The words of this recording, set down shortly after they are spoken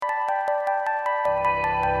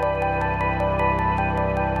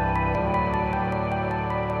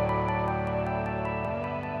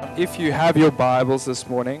If you have your Bibles this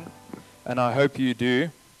morning, and I hope you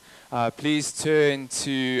do, please turn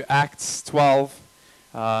to Acts 12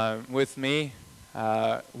 with me.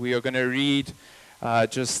 We are going to read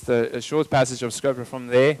just a short passage of scripture from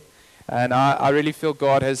there. And I really feel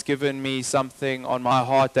God has given me something on my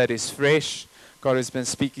heart that is fresh. God has been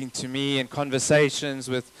speaking to me in conversations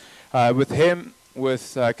with him,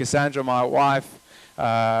 with Cassandra, my wife,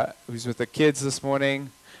 who's with the kids this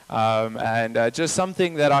morning. And just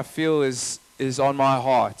something that I feel is on my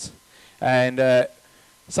heart. And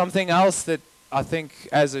something else that I think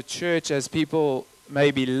as a church, as people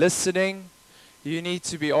may be listening, you need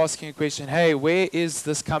to be asking a question, hey, where is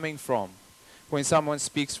this coming from when someone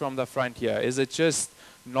speaks from the front here? Is it just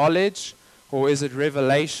knowledge or is it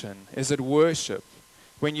revelation? Is it worship?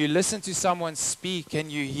 When you listen to someone speak, can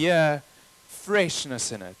you hear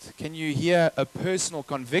freshness in it? Can you hear a personal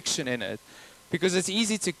conviction in it? Because it's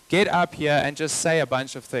easy to get up here and just say a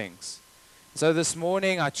bunch of things. So this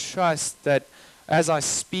morning, I trust that as I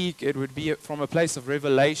speak, it would be from a place of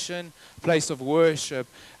revelation, a place of worship,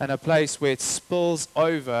 and a place where it spills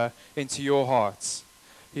over into your hearts.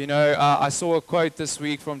 You know, I saw a quote this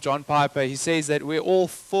week from John Piper. He says that we're all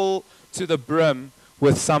full to the brim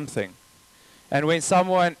with something. And when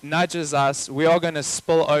someone nudges us, we are going to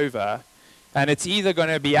spill over. And it's either going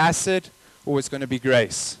to be acid or it's going to be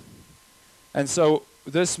grace. And so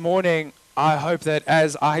this morning, I hope that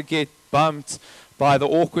as I get bumped by the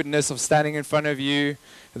awkwardness of standing in front of you,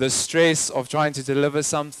 the stress of trying to deliver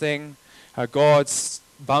something, God's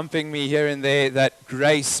bumping me here and there, that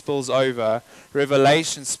grace spills over,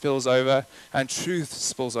 revelation spills over, and truth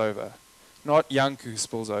spills over, not Yanku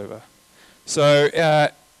spills over. So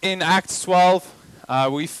in Acts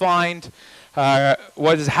 12, we find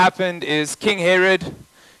what has happened is King Herod.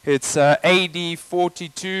 It's AD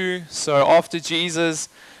 42, so after Jesus'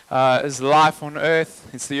 life on earth.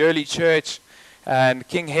 It's the early church, and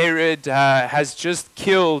King Herod has just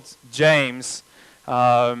killed James,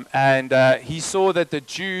 and he saw that the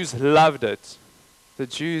Jews loved it. The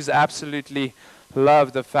Jews absolutely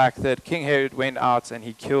loved the fact that King Herod went out and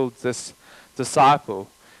he killed this disciple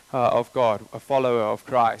of God, a follower of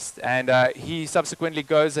Christ. And he subsequently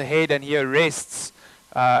goes ahead and he arrests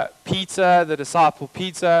Peter, the disciple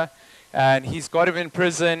Peter, and he's got him in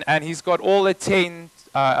prison, and he's got all intent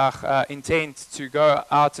to go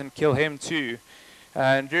out and kill him too.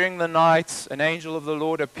 And during the night, an angel of the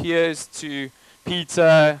Lord appears to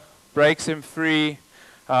Peter, breaks him free.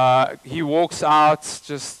 He walks out,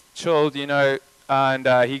 just chilled, you know,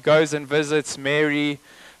 and he goes and visits Mary,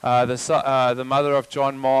 the mother of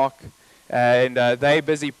John Mark, and they're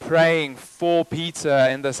busy praying for Peter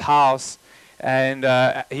in this house. And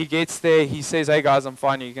he gets there, he says, hey guys, I'm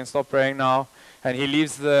fine, you can stop praying now. And he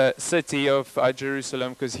leaves the city of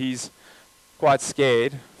Jerusalem because he's quite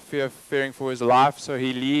scared, fearing for his life. So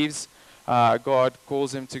he leaves. God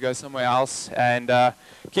calls him to go somewhere else. And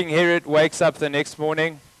King Herod wakes up the next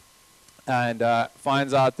morning and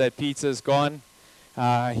finds out that Peter's gone.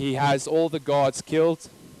 He has all the guards killed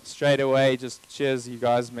straight away, just cheers, you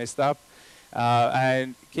guys messed up.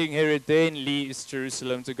 And King Herod then leaves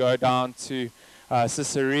Jerusalem to go down to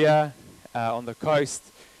Caesarea on the coast.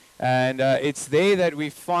 And it's there that we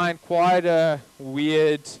find quite a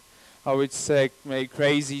weird, I would say, maybe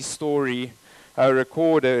crazy story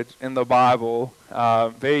recorded in the Bible.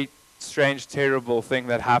 Very strange, terrible thing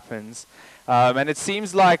that happens. And it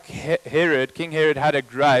seems like King Herod had a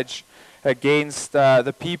grudge against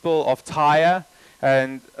the people of Tyre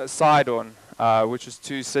and Sidon, which is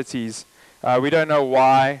two cities. We don't know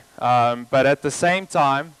why, but at the same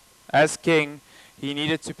time, as king, he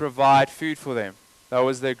needed to provide food for them. That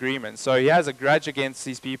was the agreement. So he has a grudge against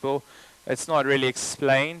these people. It's not really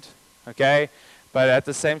explained, okay? But at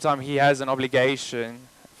the same time, he has an obligation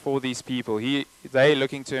for these people. They're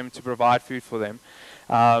looking to him to provide food for them.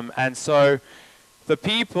 And so the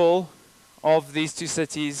people of these two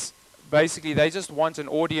cities, basically, they just want an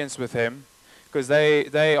audience with him because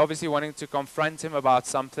they obviously wanting to confront him about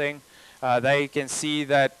something. They can see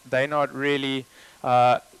that they're not really,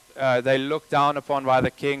 they look down upon by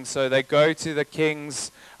the king. So they go to the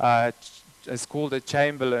king's, it's called a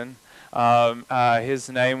chamberlain. His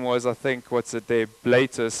name was, I think,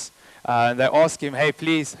 Blastus. And they ask him, hey,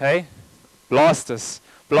 please, hey, blast us.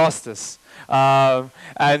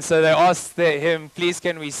 And so they ask him, please,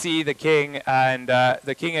 can we see the king? And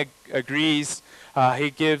the king agrees.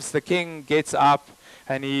 The king gets up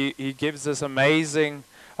and he gives this amazing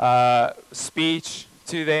speech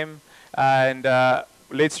to them. And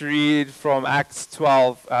let's read from Acts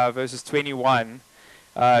 12, verses 21,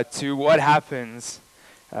 to what happens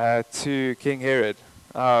to King Herod.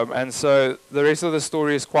 And so the rest of the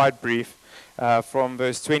story is quite brief. From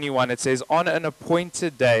verse 21, it says, "On an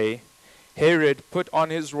appointed day, Herod put on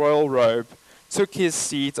his royal robe, took his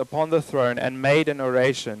seat upon the throne, and made an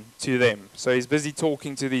oration to them." So he's busy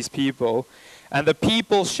talking to these people. "And the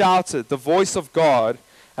people shouted, 'The voice of God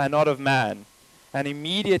and not of man.' And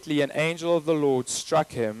immediately an angel of the Lord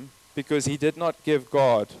struck him, because he did not give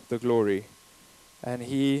God the glory. And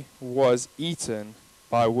he was eaten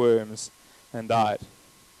by worms and died."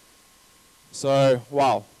 So,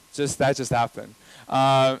 wow, that just happened.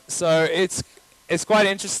 So it's quite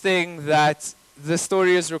interesting that the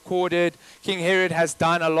story is recorded. King Herod has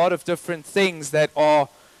done a lot of different things that are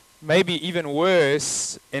maybe even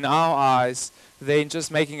worse in our eyes than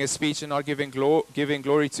just making a speech and not giving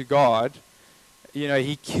glory to God. You know,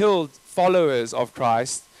 he killed followers of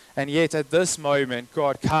Christ, and yet at this moment,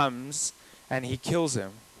 God comes and he kills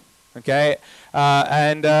him. Okay?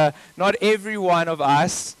 And not every one of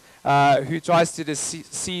us who tries to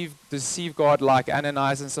deceive God, like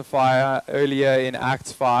Ananias and Sapphira earlier in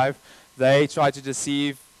Acts 5, they tried to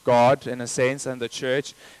deceive God in a sense and the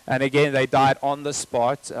church, and again they died on the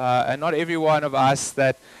spot. And not every one of us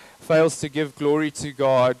that fails to give glory to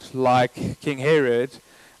God like King Herod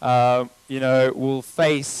will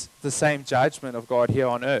face the same judgment of God here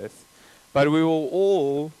on earth. But we will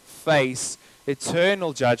all face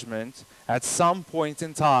eternal judgment at some point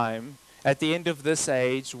in time, at the end of this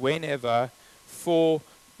age, whenever, for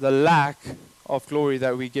the lack of glory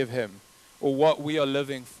that we give him, or what we are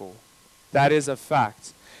living for. That is a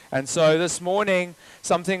fact. And so this morning,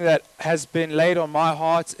 something that has been laid on my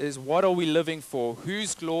heart is, what are we living for?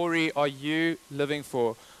 Whose glory are you living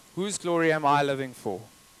for? Whose glory am I living for?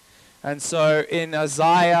 And so in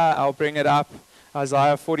Isaiah, I'll bring it up,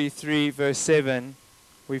 Isaiah 43 verse 7,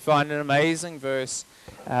 we find an amazing verse.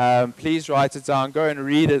 Please write it down. Go and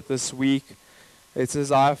read it this week. It's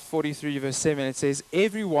Isaiah 43 verse 7. It says,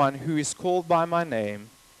 "Everyone who is called by my name,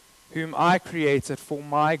 whom I created for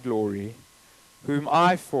my glory, whom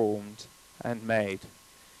I formed and made."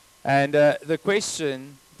 And the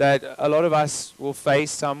question that a lot of us will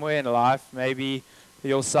face somewhere in life, maybe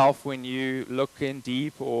yourself when you look in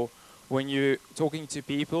deep or when you're talking to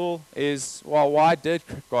people, is, well, why did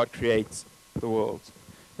God create the world?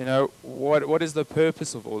 You know, what is the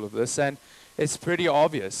purpose of all of this? And it's pretty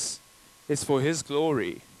obvious. It's for his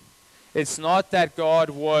glory. It's not that God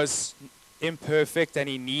was imperfect and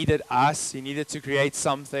he needed us. He needed to create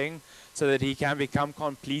something so that he can become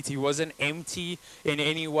complete. He wasn't empty in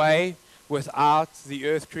any way without the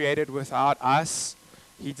earth created without us.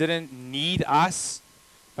 He didn't need us,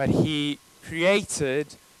 but he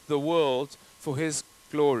created the world for his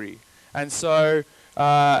glory. And so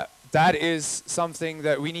that is something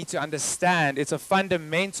that we need to understand. It's a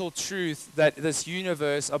fundamental truth that this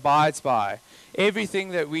universe abides by.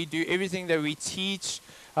 Everything that we do, everything that we teach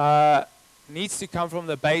needs to come from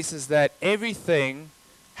the basis that everything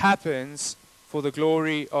happens for the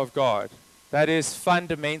glory of God. That is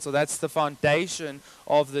fundamental. That's the foundation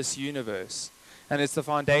of this universe. And it's the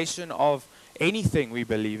foundation of anything we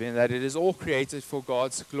believe in, that it is all created for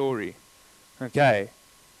God's glory. Okay.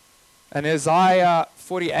 And Isaiah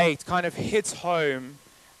 48 kind of hits home,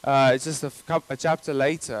 it's just a chapter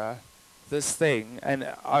later, this thing. And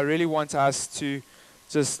I really want us to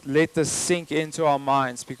just let this sink into our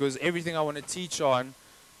minds, because everything I want to teach on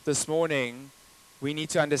this morning, we need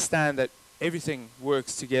to understand that everything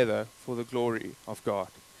works together for the glory of God.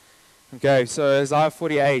 Okay, so Isaiah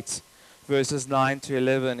 48, verses 9 to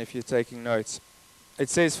 11, if you're taking notes. It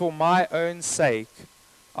says, "For my own sake,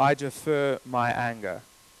 I defer my anger."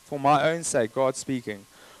 For my own sake, God speaking.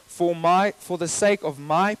 For the sake of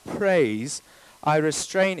my praise, I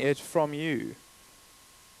restrain it from you,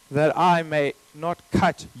 that I may not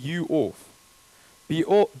cut you off.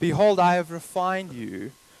 Behold, I have refined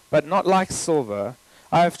you, but not like silver.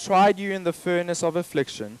 I have tried you in the furnace of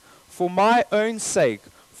affliction. For my own sake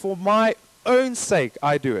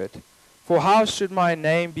I do it. For how should my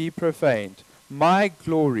name be profaned? My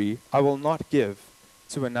glory I will not give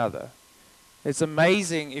to another. It's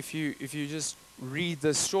amazing if you just read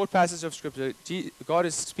this short passage of Scripture. God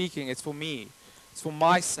is speaking. It's for me. It's for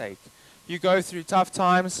my sake. You go through tough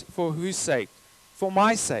times. For whose sake? For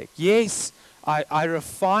my sake. Yes, I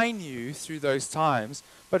refine you through those times.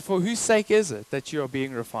 But for whose sake is it that you are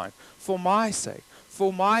being refined? For my sake.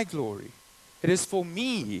 For my glory. It is for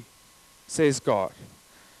me, says God.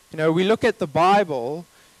 You know, we look at the Bible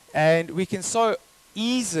and we can so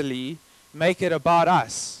easily make it about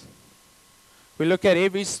us. We look at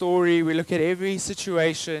every story, we look at every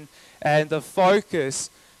situation, and the focus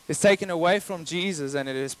is taken away from Jesus and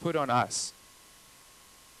it is put on us.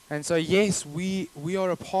 And so, yes, we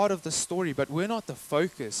are a part of the story, but we're not the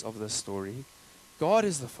focus of the story. God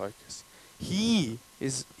is the focus. He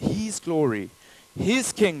is His glory,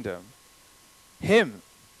 His kingdom, Him.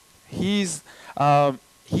 He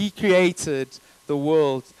created the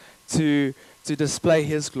world to display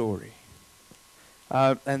His glory.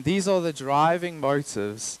 And these are the driving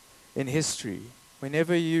motives in history.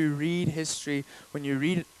 Whenever you read history, when you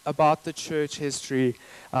read about the church history,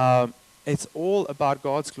 it's all about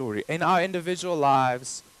God's glory. In our individual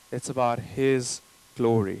lives, it's about His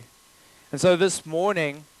glory. And so this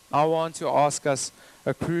morning, I want to ask us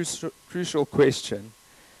a crucial question.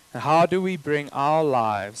 How do we bring our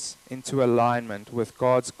lives into alignment with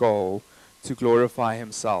God's goal to glorify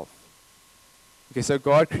Himself? Okay, so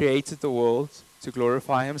God created the world to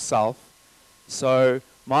glorify Himself. So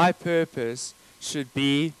my purpose should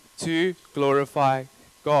be to glorify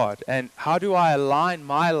God. And how do I align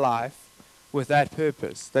my life with that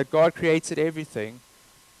purpose? That God created everything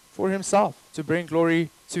for Himself, to bring glory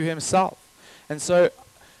to Himself. And so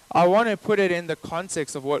I want to put it in the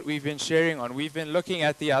context of what we've been sharing on. We've been looking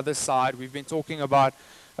at the other side. We've been talking about,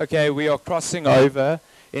 okay, we are crossing over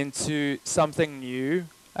into something new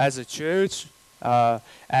as a church,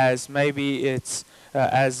 as maybe it's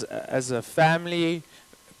as a family,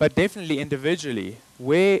 but definitely individually.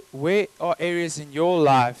 Where are areas in your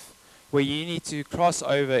life where you need to cross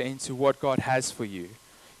over into what God has for you?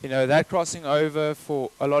 You know, that crossing over for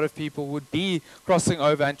a lot of people would be crossing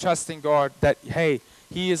over and trusting God that, hey,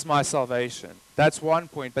 He is my salvation. That's one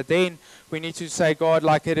point. But then we need to say, God,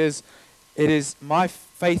 like it is my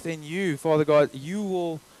faith in you, Father God. You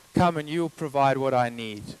will come and you will provide what I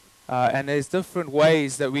need. And there's different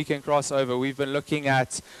ways that we can cross over. We've been looking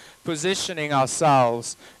at positioning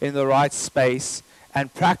ourselves in the right space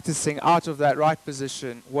and practicing out of that right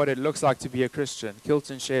position what it looks like to be a Christian.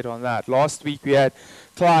 Kilton shared on that. Last week we had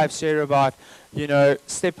Clive share about, you know,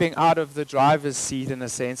 stepping out of the driver's seat in a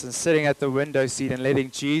sense and sitting at the window seat and letting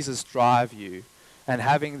Jesus drive you and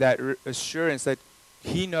having that assurance that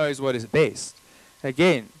He knows what is best.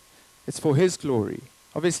 Again, it's for His glory.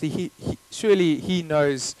 Obviously, surely He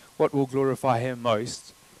knows what will glorify Him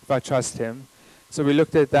most if I trust Him. So we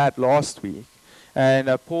looked at that last week. And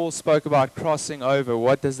Paul spoke about crossing over.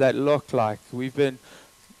 What does that look like? We've been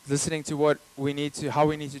listening to how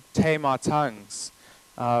we need to tame our tongues.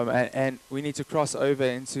 And we need to cross over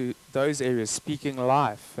into those areas, speaking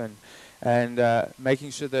life and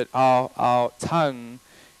making sure that our tongue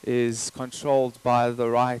is controlled by the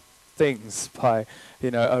right things, by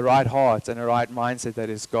a right heart and a right mindset that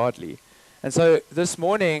is godly. And so this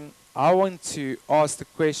morning, I want to ask the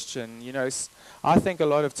question, I think a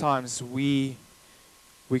lot of times we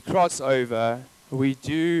cross over, we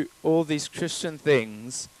do all these Christian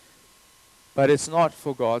things, but it's not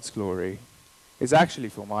for God's glory. It's actually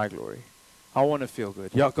for my glory. I want to feel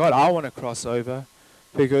good. Yeah, God, I want to cross over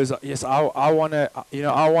because, yes, I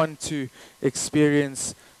want to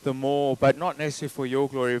experience the more, but not necessarily for your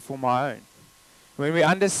glory, for my own. When we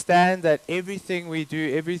understand that everything we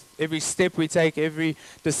do, every step we take, every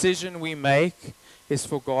decision we make is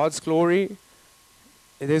for God's glory,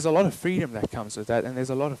 there's a lot of freedom that comes with that, and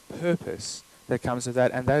there's a lot of purpose that comes with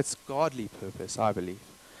that, and that's godly purpose, I believe.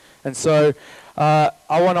 And so I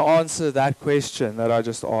want to answer that question that I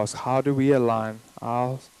just asked. How do we align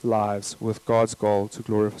our lives with God's goal to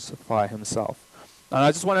glorify Himself? And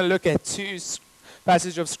I just want to look at two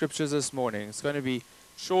passages of scriptures this morning. It's going to be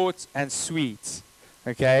short and sweet,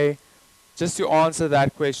 okay? Just to answer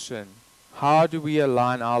that question. How do we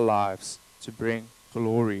align our lives to bring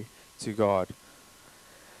glory to God?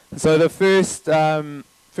 So the first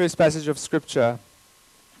passage of scripture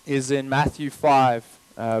is in Matthew 5,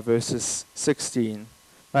 verses 16.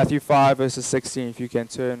 Matthew 5, verses 16, if you can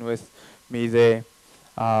turn with me there.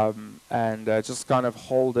 And just kind of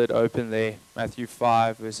hold it open there. Matthew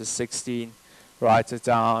 5, verses 16. Write it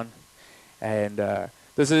down. And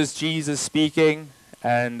this is Jesus speaking.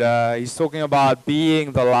 And He's talking about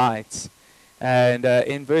being the light. And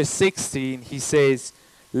in verse 16, He says,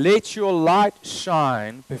 "Let your light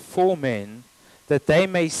shine before men, that they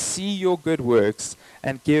may see your good works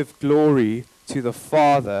and give glory to the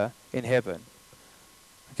Father in heaven."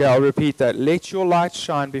 Okay, I'll repeat that. Let your light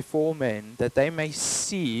shine before men, that they may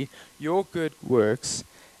see your good works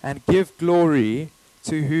and give glory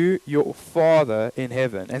to who? Your Father in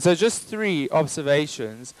heaven. And so just three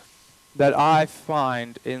observations that I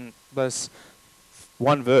find in this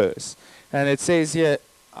one verse. And it says here,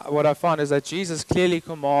 what I found is that Jesus clearly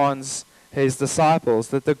commands His disciples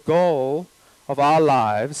that the goal of our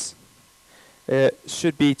lives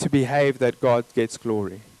should be to behave that God gets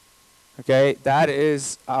glory. Okay, that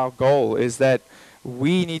is our goal, is that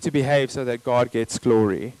we need to behave so that God gets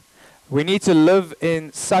glory. We need to live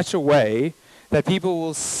in such a way that people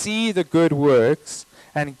will see the good works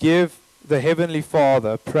and give the Heavenly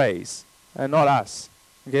Father praise, and not us.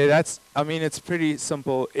 Okay, it's pretty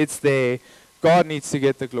simple. It's there. God needs to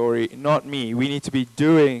get the glory, not me. We need to be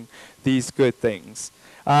doing these good things.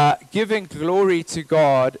 Giving glory to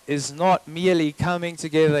God is not merely coming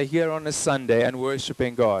together here on a Sunday and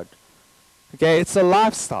worshiping God. Okay, it's a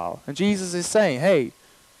lifestyle. And Jesus is saying, hey,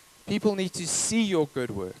 people need to see your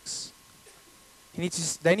good works.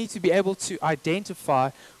 They need to be able to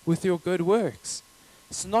identify with your good works.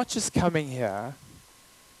 It's not just coming here.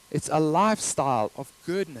 It's a lifestyle of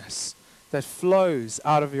goodness that flows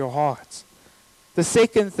out of your heart. The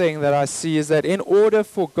second thing that I see is that in order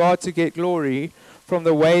for God to get glory from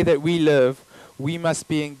the way that we live, we must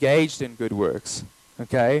be engaged in good works.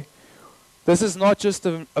 Okay? This is not just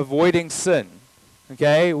avoiding sin.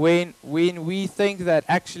 Okay? When we think that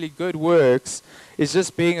actually good works is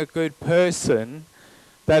just being a good person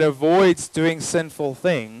that avoids doing sinful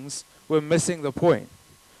things, we're missing the point.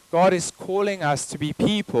 God is calling us to be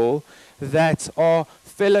people that are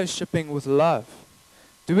fellowshipping with love,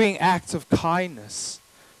 doing acts of kindness,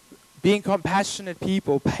 being compassionate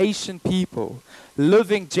people, patient people,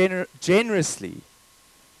 living generously.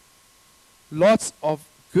 Lots of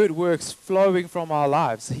good works flowing from our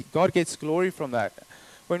lives. God gets glory from that.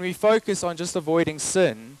 When we focus on just avoiding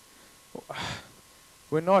sin,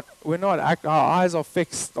 our eyes are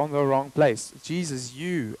fixed on the wrong place. Jesus,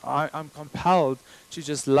 I'm compelled to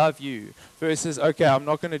just love you. Versus, okay, I'm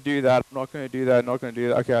not going to do that, I'm not going to do that, I'm not going to do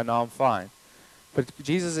that. Okay, now I'm fine. But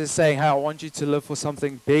Jesus is saying, hey, I want you to live for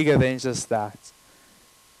something bigger than just that.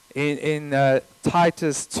 In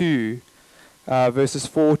Titus 2, verses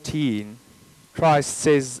 14, Christ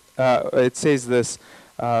says, it says this,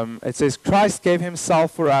 it says, Christ gave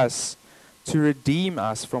himself for us to redeem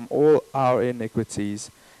us from all our iniquities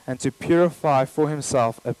and to purify for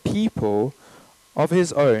himself a people of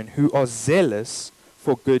his own who are zealous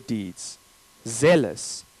for good deeds.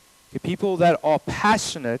 Zealous. Okay, people that are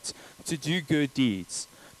passionate to do good deeds.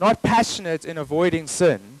 Not passionate in avoiding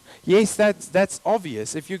sin. Yes, that's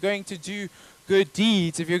obvious. If you're going to do good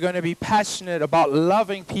deeds, if you're going to be passionate about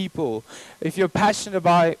loving people, if you're passionate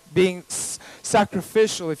about being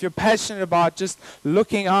sacrificial, if you're passionate about just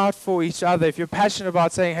looking out for each other, if you're passionate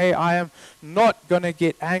about saying, hey, I am not going to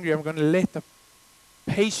get angry, I'm going to let the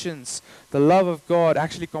patience, the love of God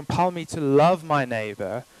actually compel me to love my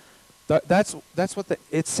neighbor. That's what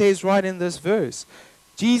it says right in this verse.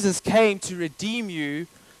 Jesus came to redeem you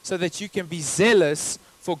so that you can be zealous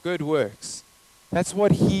for good works. That's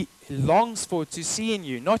what he longs for to see in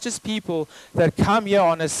you. Not just people that come here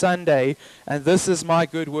on a Sunday and this is my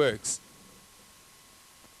good works.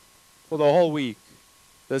 For the whole week,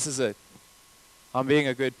 this is it. I'm being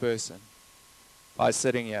a good person by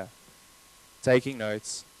sitting here, taking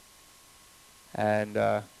notes,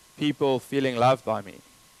 and people feeling loved by me.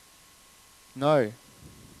 No.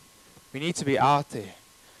 We need to be out there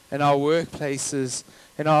in our workplaces,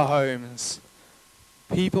 in our homes.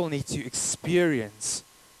 People need to experience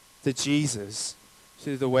the Jesus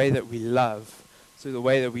through the way that we love, through the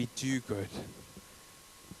way that we do good.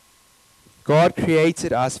 God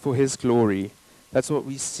created us for his glory. That's what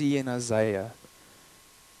we see in Isaiah.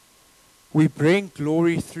 We bring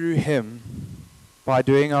glory through him by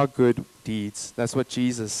doing our good deeds. That's what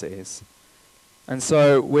Jesus says. And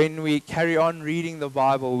so when we carry on reading the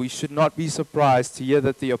Bible, we should not be surprised to hear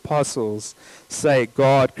that the apostles say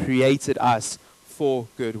God created us for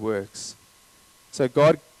good works. So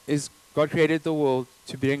God created the world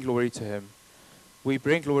to bring glory to him. We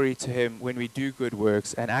bring glory to him when we do good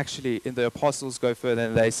works. And actually, in the apostles go further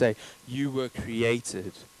and they say, you were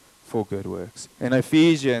created for good works. In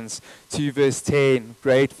Ephesians 2 verse 10,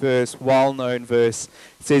 great verse, well-known verse,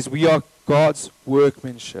 it says, we are God's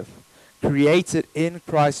workmanship, created in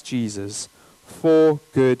Christ Jesus for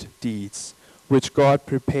good deeds, which God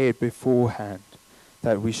prepared beforehand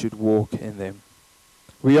that we should walk in them.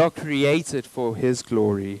 We are created for his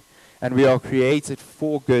glory, and we are created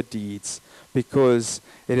for good deeds, because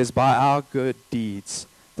it is by our good deeds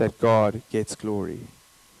that God gets glory.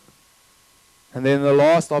 And then the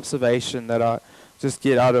last observation that I just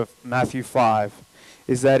get out of Matthew 5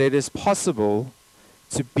 is that it is possible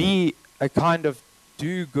to be a kind of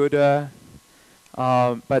do-gooder,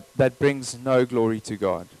 but that brings no glory to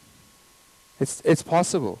God. It's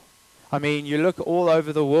possible. I mean, you look all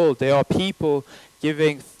over the world, there are people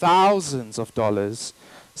giving thousands of dollars,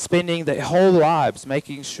 spending their whole lives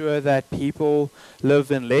making sure that people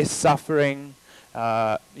live in less suffering,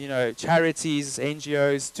 charities,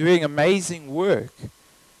 NGOs, doing amazing work.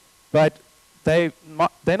 But they're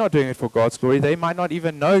not doing it for God's glory. They might not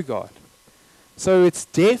even know God. So it's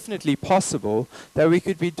definitely possible that we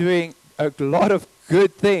could be doing a lot of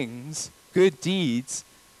good things, good deeds,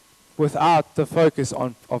 without the focus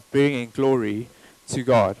of bringing glory to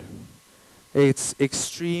God. It's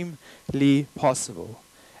extremely possible.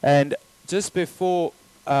 And just before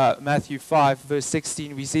Matthew 5, verse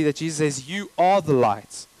 16, we see that Jesus says, you are the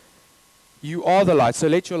light. You are the light, so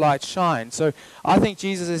let your light shine. So I think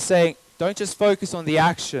Jesus is saying, don't just focus on the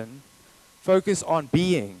action, focus on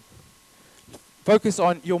being. Focus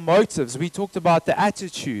on your motives. We talked about the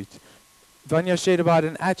attitude. Vanya shared about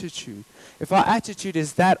an attitude. If our attitude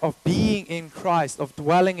is that of being in Christ, of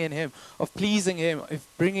dwelling in Him, of pleasing Him, of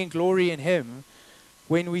bringing glory in Him,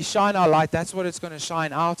 when we shine our light, that's what it's going to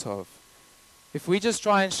shine out of. If we just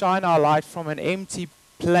try and shine our light from an empty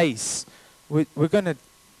place, we're going to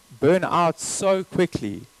burn out so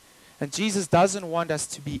quickly. And Jesus doesn't want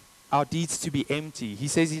our deeds to be empty. He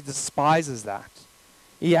says He despises that.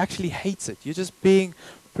 He actually hates it. You're just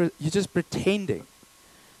pretending.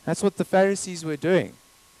 That's what the Pharisees were doing.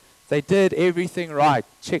 They did everything right.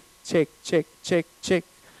 Check, check, check, check, check.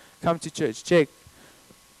 Come to church, check.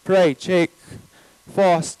 Pray, check.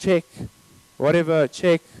 Fast, check. Whatever,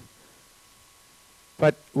 check.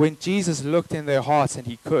 But when Jesus looked in their hearts, and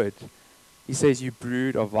He could, He says, you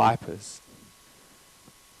brood of vipers.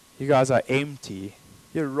 You guys are empty.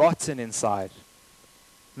 You're rotten inside.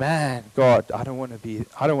 Man, God, I don't want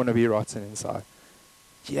to be rotten inside.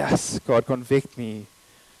 Yes, God, convict me.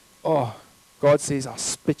 Oh, God says, I'll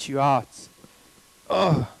spit you out.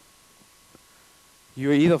 Oh,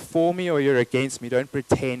 you're either for me or you're against me. Don't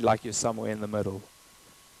pretend like you're somewhere in the middle.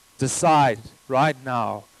 Decide right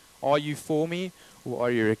now, are you for me or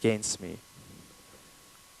are you against me?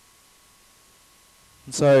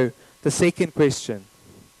 And so the second question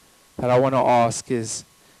that I want to ask is,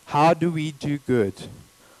 how do we do good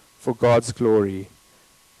for God's glory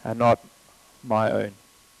and not my own?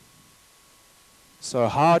 So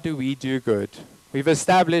how do we do good? We've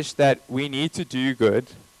established that we need to do good,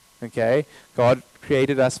 okay? God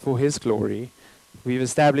created us for His glory. We've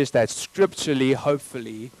established that scripturally,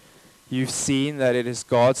 hopefully, you've seen that it is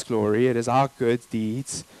God's glory. It is our good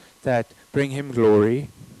deeds that bring Him glory,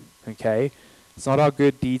 okay? It's not our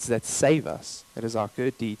good deeds that save us. It is our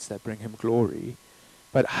good deeds that bring Him glory.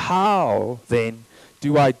 But how, then,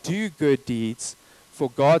 do I do good deeds for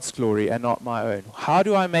God's glory and not my own? How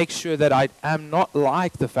do I make sure that I am not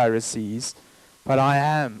like the Pharisees, but I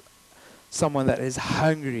am someone that is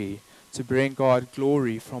hungry to bring God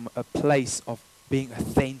glory from a place of being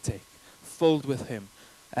authentic, filled with Him,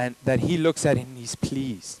 and that He looks at and He's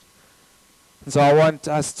pleased? And so I want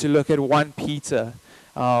us to look at 1 Peter.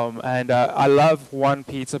 I love 1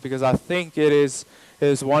 Peter because I think it is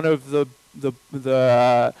one of the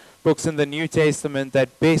books in the New Testament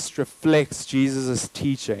that best reflects Jesus'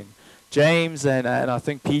 teaching. James and I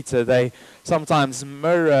think Peter, they sometimes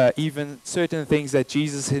mirror even certain things that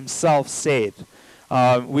Jesus Himself said.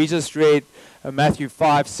 We just read Matthew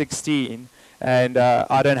 5:16, and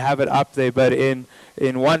I don't have it up there, but in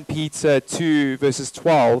 1 Peter 2 verses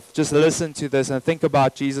 12, just listen to this and think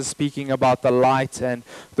about Jesus speaking about the light and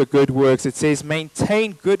the good works. It says,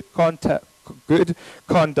 maintain good conduct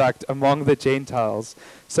among the Gentiles,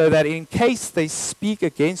 so that in case they speak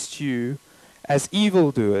against you as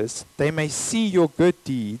evildoers, they may see your good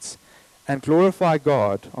deeds and glorify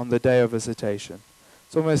God on the day of visitation.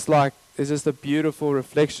 It's almost like it's just a beautiful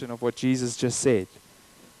reflection of what Jesus just said.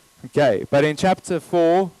 Okay, but in chapter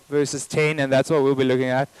 4, verses 10, and that's what we'll be looking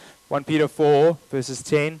at, 1 Peter 4, verses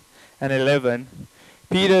 10 and 11,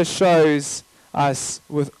 Peter shows us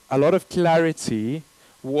with a lot of clarity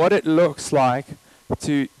what it looks like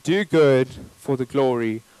to do good for the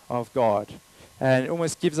glory of God. And it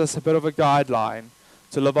almost gives us a bit of a guideline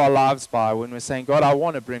to live our lives by when we're saying, God, I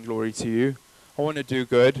want to bring glory to you. I want to do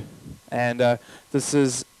good. And this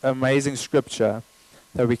is amazing scripture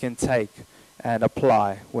that we can take and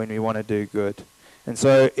apply when we want to do good. And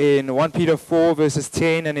so in 1 Peter 4, verses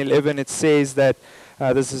 10 and 11, it says that,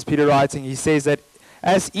 this is Peter writing, he says that,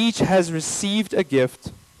 as each has received a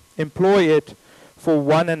gift, employ it for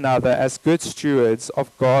one another as good stewards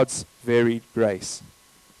of God's varied grace.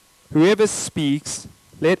 Whoever speaks,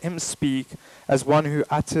 let him speak as one who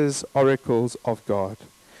utters oracles of God.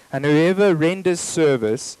 And whoever renders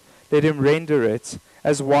service, let him render it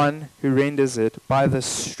as one who renders it by the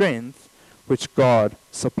strength which God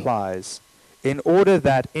supplies, in order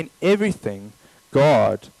that in everything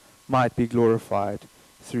God might be glorified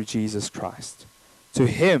through Jesus Christ. To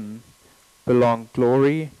Him belong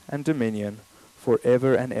glory and dominion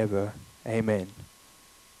forever and ever. Amen.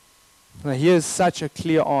 Now here's such a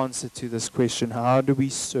clear answer to this question. How do we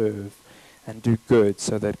serve and do good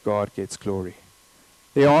so that God gets glory?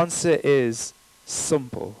 The answer is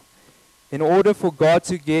simple. In order for God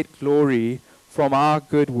to get glory from our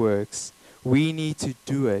good works, we need to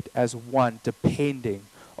do it as one, depending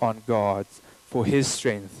on God for His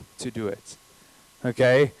strength to do it.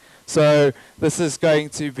 Okay? So this is going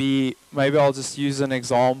to be, maybe I'll just use an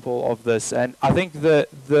example of this. And I think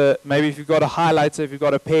maybe if you've got a highlighter, if you've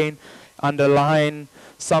got a pen, underline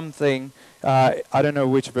something. I don't know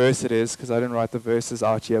which verse it is because I didn't write the verses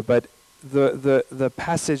out here. But the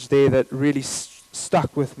passage there that really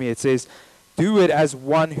stuck with me, it says, do it as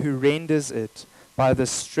one who renders it by the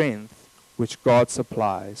strength which God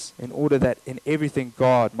supplies, in order that in everything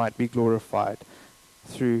God might be glorified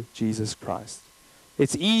through Jesus Christ.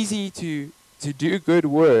 It's easy to do good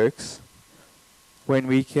works when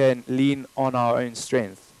we can lean on our own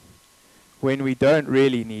strength, when we don't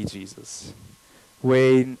really need Jesus,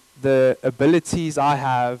 when the abilities I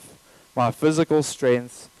have, my physical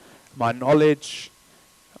strength, my knowledge,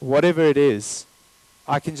 whatever it is,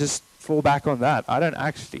 I can just fall back on that. I don't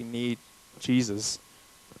actually need Jesus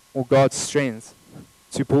or God's strength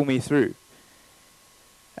to pull me through.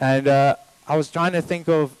 And I was trying to think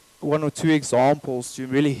of one or two examples to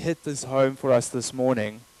really hit this home for us this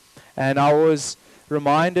morning. And I was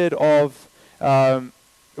reminded of,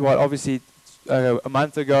 obviously a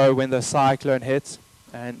month ago when the cyclone hit,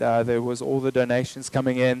 and there was all the donations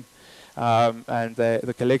coming in, and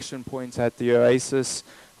the collection points at the Oasis,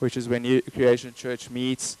 which is where New Creation Church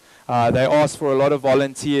meets. They asked for a lot of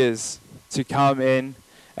volunteers to come in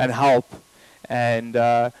and help, and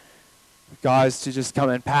guys to just come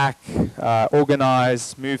and pack,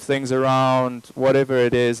 organize, move things around, whatever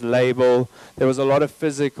it is, label. There was a lot of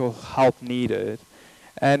physical help needed.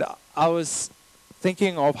 And I was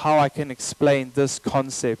thinking of how I can explain this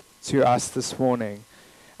concept to us this morning.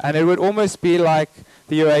 And it would almost be like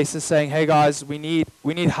the Oasis saying, hey guys, we need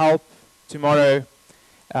help tomorrow.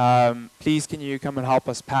 Please can you come and help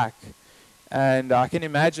us pack? And I can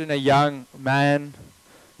imagine a young man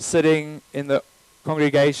sitting in the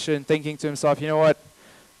congregation thinking to himself, you know what,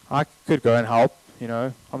 I could go and help,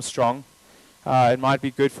 I'm strong. It might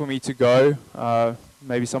be good for me to go.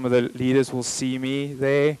 Maybe some of the leaders will see me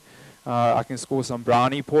there. I can score some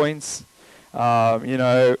brownie points.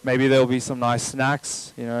 Maybe there'll be some nice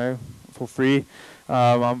snacks, for free.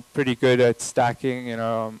 I'm pretty good at stacking,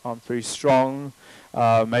 I'm pretty strong.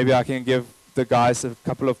 Maybe I can give the guys a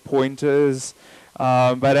couple of pointers.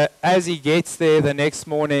 But as he gets there the next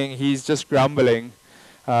morning, he's just grumbling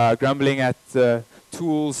at the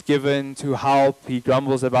tools given to help. He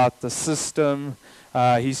grumbles about the system.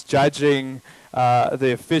 He's judging the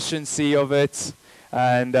efficiency of it.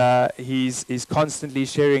 And he's constantly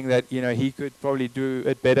sharing that, he could probably do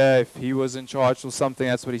it better if he was in charge or something.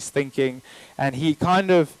 That's what he's thinking. And he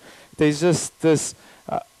there's just this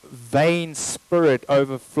vain spirit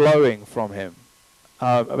overflowing from him.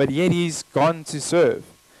 But yet he's gone to serve.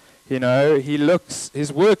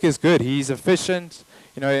 His work is good. He's efficient.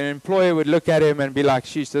 An employer would look at him and be like,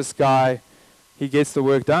 sheesh, this guy, he gets the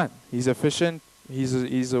work done. He's efficient. He's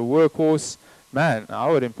a workhorse. Man, I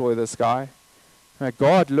would employ this guy.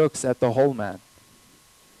 God looks at the whole man.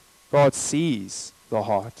 God sees the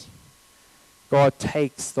heart. God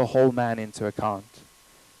takes the whole man into account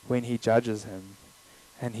when he judges him.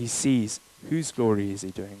 And he sees, whose glory is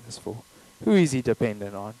he doing this for? Who is he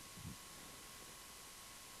dependent on?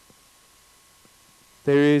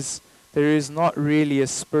 There is not really a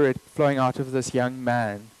spirit flowing out of this young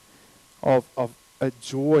man of a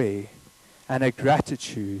joy and a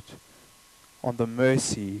gratitude on the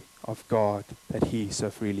mercy of God that he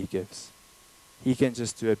so freely gives. He can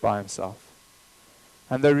just do it by himself.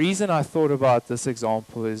 And the reason I thought about this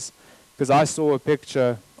example is because I saw a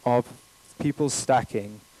picture of people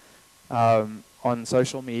stacking on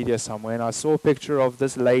social media somewhere, and I saw a picture of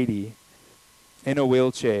this lady in a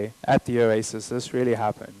wheelchair at the Oasis. This really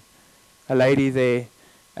happened. A lady there,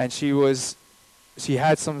 and she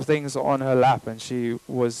had some things on her lap, and she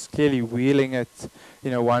was clearly wheeling it,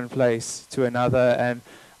 one place to another. And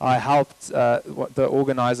I helped the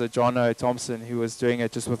organizer, John O. Thompson, who was doing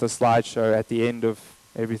it just with a slideshow at the end of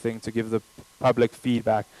everything to give the public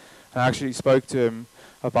feedback. And I actually spoke to him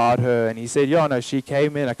about her, and he said, she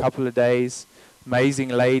came in a couple of days, amazing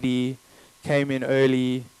lady, came in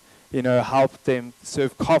early, helped them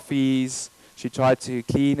serve coffees. She tried to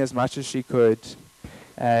clean as much as she could.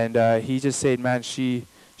 And he just said, man, she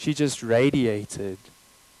just radiated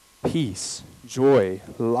peace, joy,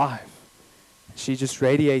 life. She just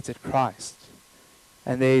radiated Christ.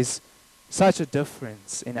 And there's such a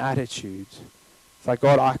difference in attitude It's like,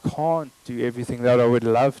 God, I can't do everything that I would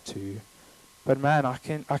love to. But man, I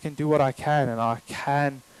can do what I can, and I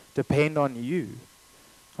can depend on you.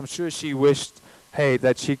 I'm sure she wished, hey,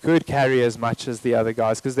 that she could carry as much as the other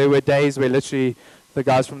guys, because there were days where literally the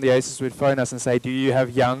guys from the Aces would phone us and say, do you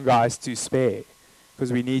have young guys to spare?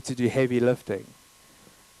 Because we need to do heavy lifting.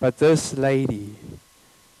 But this lady,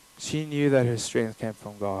 she knew that her strength came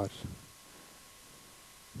from God.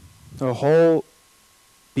 Her whole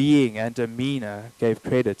being and demeanor gave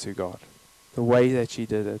credit to God. The way that she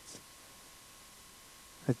did it.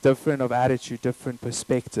 A different of attitude, different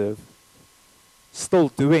perspective. Still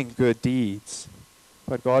doing good deeds.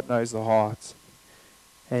 But God knows the heart.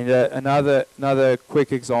 And another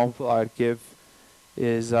quick example I'd give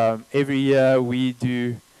is every year we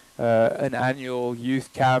do an annual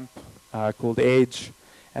youth camp called Edge.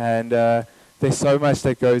 And there's so much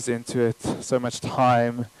that goes into it, so much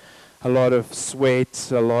time, a lot of sweat,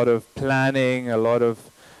 a lot of planning, a lot of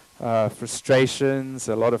frustrations,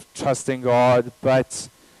 a lot of trusting God. But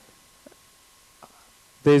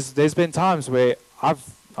there's been times where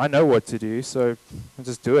I know what to do, so I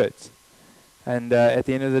just do it. And at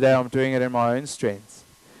the end of the day, I'm doing it in my own strength.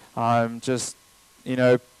 I'm just,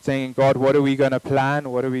 thinking, God, what are we going to plan?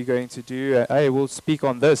 What are we going to do? Hey, we'll speak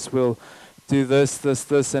on this. We'll do this,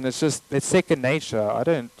 and it's second nature. I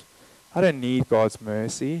don't need God's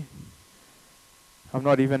mercy. I'm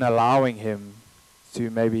not even allowing Him to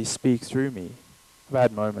maybe speak through me. I've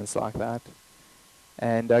had moments like that.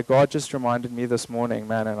 And God just reminded me this morning,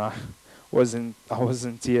 man, and I was in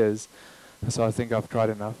tears. So I think I've cried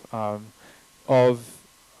enough. Of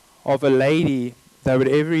a lady that would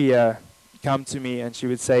every year come to me, and she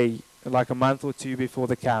would say, like a month or two before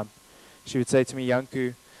the camp, she would say to me,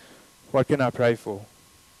 Janku, what can I pray for?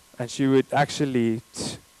 And she would actually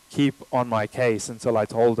keep on my case until I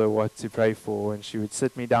told her what to pray for. And she would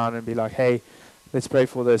sit me down and be like, hey, let's pray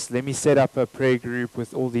for this. Let me set up a prayer group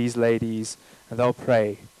with all these ladies, and they'll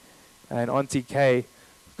pray. And Auntie Kay,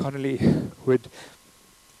 Connolly, would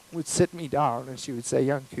sit me down, and she would say,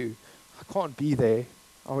 Janku, I can't be there.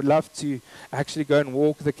 I would love to actually go and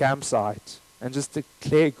walk the campsite and just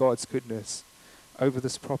declare God's goodness over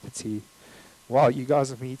this property while you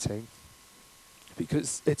guys are meeting.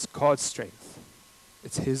 Because it's God's strength.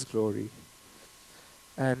 It's His glory.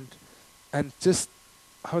 And I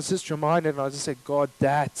was just reminded, and I just said, God,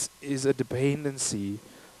 that is a dependency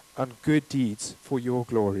on good deeds for your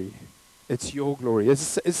glory. It's your glory.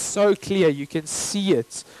 It's so clear. You can see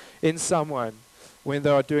it in someone when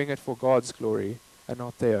they are doing it for God's glory and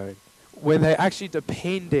not their own. When they're actually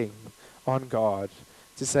depending on God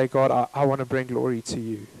to say, God, I want to bring glory to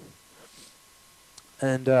you.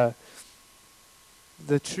 And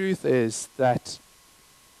the truth is that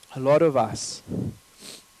a lot of us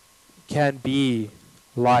can be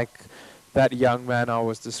like that young man I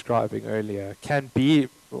was describing earlier, can be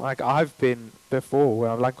like I've been before,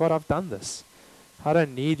 where I'm like, God, I've done this. I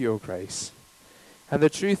don't need your grace. And the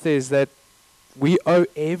truth is that we owe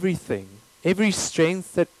everything, every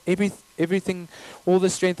strength everything, all the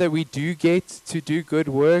strength that we do get to do good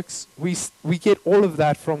works, we get all of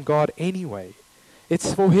that from God anyway.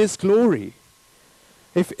 It's for His glory.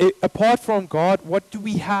 Apart from God, what do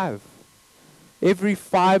we have? Every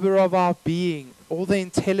fiber of our being, all the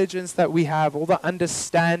intelligence that we have, all the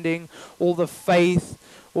understanding, all the faith,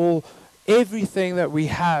 everything that we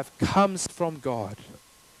have comes from God.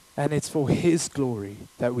 And it's for His glory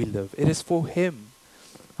that we live. It is for Him.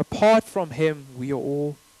 Apart from Him, we are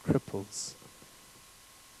all cripples.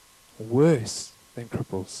 Worse than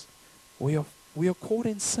cripples. We are caught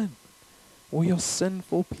in sin. We are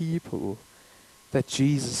sinful people that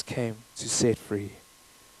Jesus came to set free.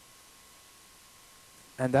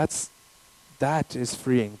 And that is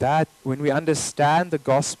freeing. That when we understand the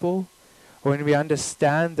gospel, when we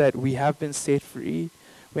understand that we have been set free,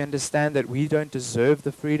 we understand that we don't deserve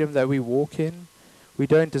the freedom that we walk in. We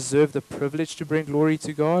don't deserve the privilege to bring glory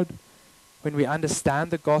to God. When we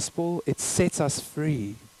understand the gospel, it sets us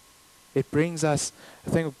free. It brings us a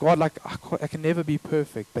thing of God, like I can never be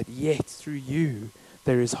perfect, but yet through you,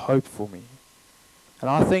 there is hope for me. And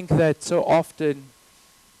I think that so often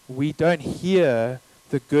we don't hear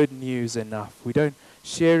the good news enough. We don't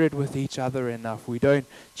share it with each other enough. We don't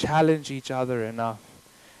challenge each other enough.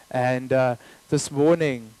 And this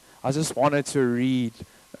morning, I just wanted to read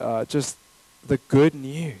just the good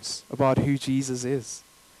news about who Jesus is.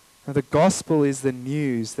 And the gospel is the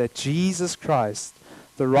news that Jesus Christ,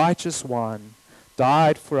 the righteous one,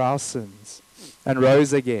 died for our sins and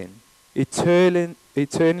rose again,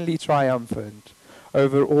 eternally triumphant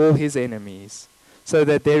over all His enemies, so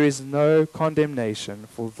that there is no condemnation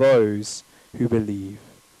for those who believe.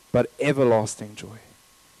 but everlasting joy.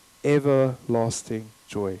 Everlasting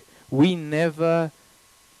joy. We never,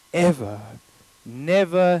 ever,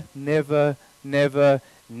 never, never, never,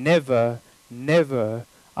 never, never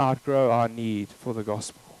outgrow our need for the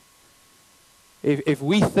gospel. If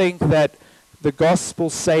we think that the gospel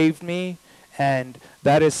saved me, and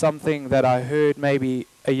that is something that I heard maybe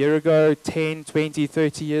a year ago, 10, 20,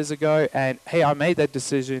 30 years ago, and hey, I made that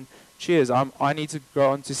decision, cheers, I need to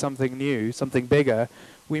go on to something new, something bigger,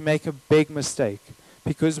 we make a big mistake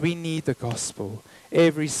because we need the gospel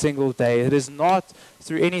every single day. It is not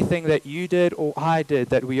through anything that you did or I did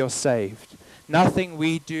that we are saved. Nothing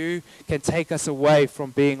we do can take us away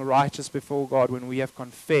from being righteous before God when we have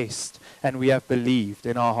confessed and we have believed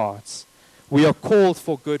in our hearts. We are called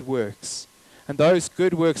for good works. And those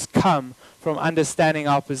good works come from understanding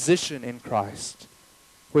our position in Christ.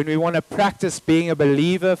 When we want to practice being a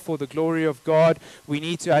believer for the glory of God, we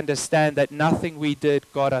need to understand that nothing we did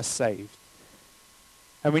got us saved.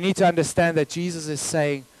 And we need to understand that Jesus is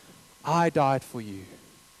saying, I died for you.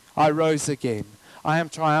 I rose again. I am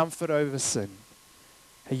triumphant over sin.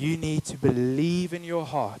 And you need to believe in your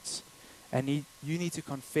heart, and you need to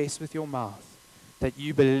confess with your mouth that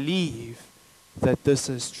you believe that this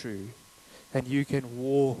is true. And you can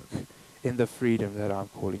walk in the freedom that I'm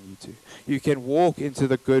calling you to. You can walk into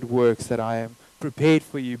the good works that I am prepared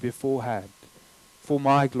for you beforehand, for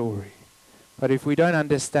my glory. But if we don't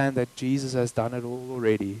understand that Jesus has done it all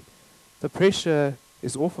already, the pressure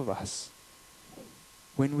is off of us.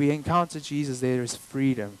 When we encounter Jesus, there is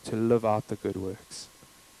freedom to live out the good works.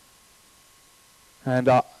 And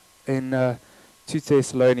in 2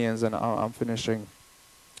 Thessalonians, and I'm finishing,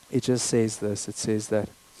 it just says this. It says that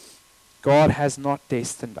God has not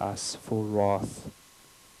destined us for wrath,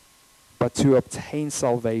 but to obtain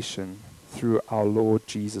salvation through our Lord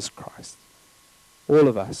Jesus Christ. All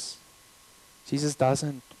of us. Jesus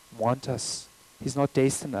doesn't want us. He's not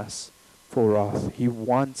destined us for wrath. He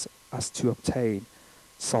wants us to obtain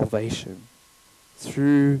salvation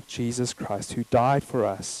through Jesus Christ, who died for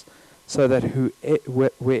us, so that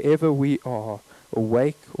wherever we are,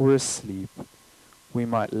 awake or asleep, we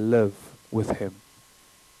might live with him.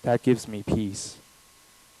 That gives me peace.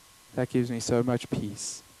 That gives me so much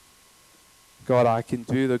peace. God, I can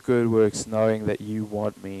do the good works knowing that you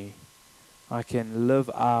want me. I can live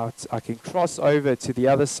out, I can cross over to the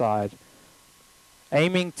other side,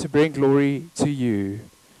 aiming to bring glory to you,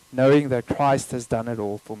 knowing that Christ has done it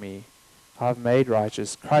all for me. I've made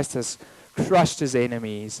righteous. Christ has crushed his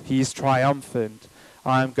enemies. He is triumphant.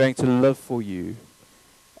 I'm going to live for you.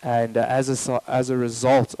 And as a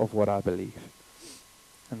result of what I believe.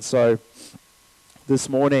 And so, this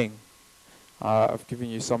morning, I've given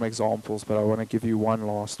you some examples, but I want to give you one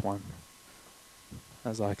last one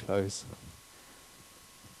as I close.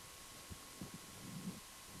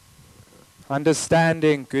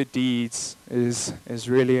 Understanding good deeds is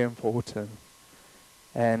really important.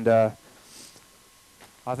 And I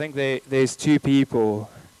think there's two people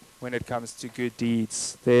when it comes to good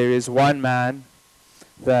deeds. There is one man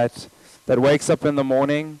that wakes up in the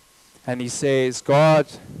morning and he says, God,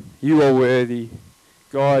 you are worthy.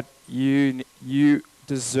 God, you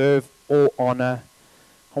deserve all honor.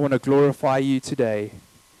 I want to glorify you today.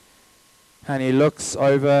 And he looks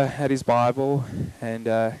over at his Bible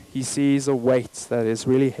and he sees a weight that is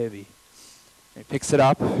really heavy. He picks it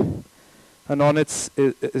up, and on it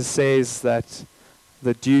says that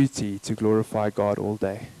the duty to glorify God all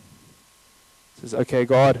day. He says, okay,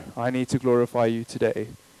 God, I need to glorify you today.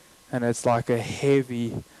 And it's like a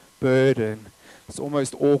heavy burden. It's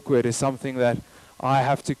almost awkward. It's something that I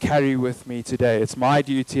have to carry with me today. It's my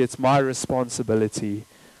duty. It's my responsibility.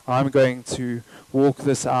 I'm going to walk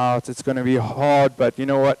this out. It's going to be hard, but you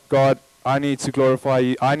know what, God, I need to glorify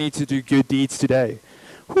you. I need to do good deeds today.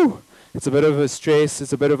 Whew. It's a bit of a stress.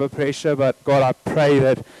 It's a bit of a pressure, but God, I pray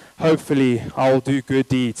that hopefully I'll do good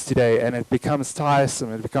deeds today. And it becomes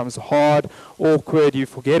tiresome. It becomes hard, awkward. You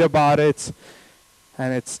forget about it.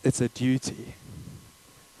 And it's a duty.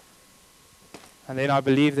 And then I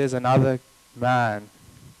believe there's another man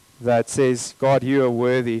that says, God, you are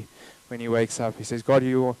worthy. When he wakes up, he says, God,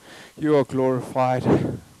 you are glorified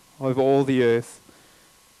over all the earth.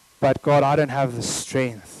 But God, I don't have the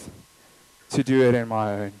strength to do it in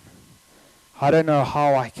my own. I don't know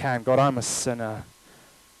how I can. God, I'm a sinner.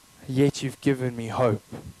 Yet you've given me hope.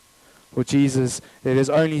 Well, Jesus, it is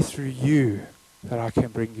only through you that I can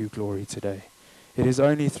bring you glory today. It is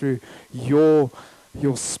only through your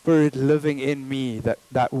spirit living in me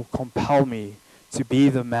that will compel me to be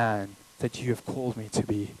the man that you have called me to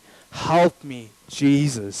be. Help me,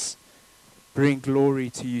 Jesus, bring glory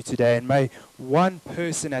to you today. And may one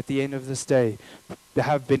person at the end of this day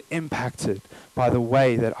have been impacted by the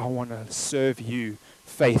way that I want to serve you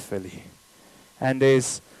faithfully. And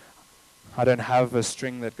I don't have a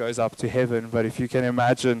string that goes up to heaven, but if you can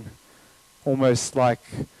imagine almost like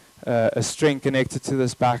a string connected to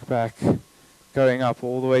this backpack going up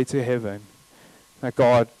all the way to heaven, that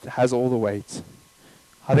God has all the weight.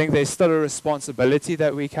 I think there's still a responsibility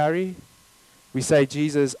that we carry. We say,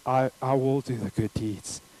 Jesus, I will do the good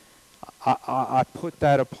deeds. I put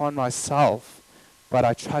that upon myself, but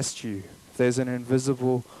I trust you. There's an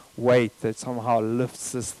invisible weight that somehow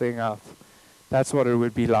lifts this thing up. That's what it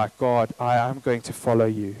would be like. God, I'm going to follow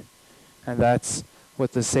you. And that's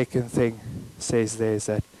what the second thing says there, is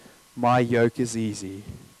that my yoke is easy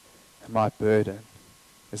and my burden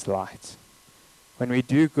is light. When we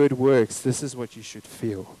do good works, this is what you should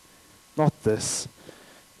feel. Not this.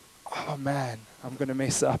 Oh man, I'm going to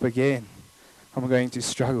mess up again. I'm going to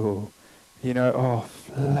struggle.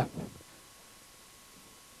 Flip.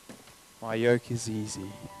 My yoke is easy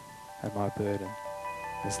and my burden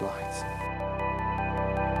is light.